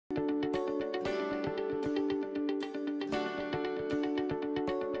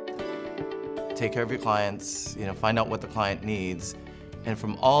take care of your clients, find out what the client needs, and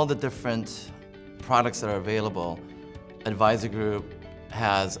from all the different products that are available, Advisor Group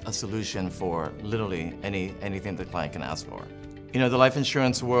has a solution for literally anything the client can ask for. The life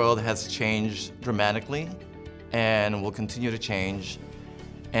insurance world has changed dramatically and will continue to change.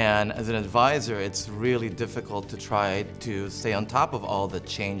 And as an advisor, it's really difficult to try to stay on top of all the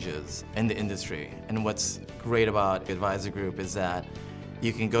changes in the industry. And what's great about Advisor Group is that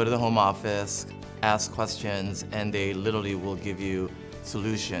you can go to the home office, ask questions, and they literally will give you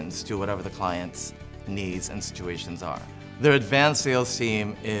solutions to whatever the client's needs and situations are. Their advanced sales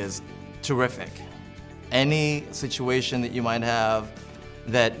team is terrific. Any situation that you might have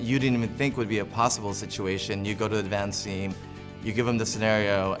that you didn't even think would be a possible situation, you go to the advanced team, you give them the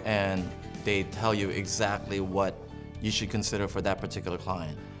scenario, and they tell you exactly what you should consider for that particular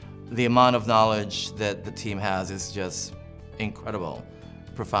client. The amount of knowledge that the team has is just incredible,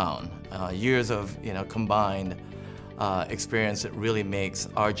 profound. Years of combined experience that really makes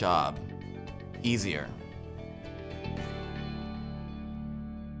our job easier.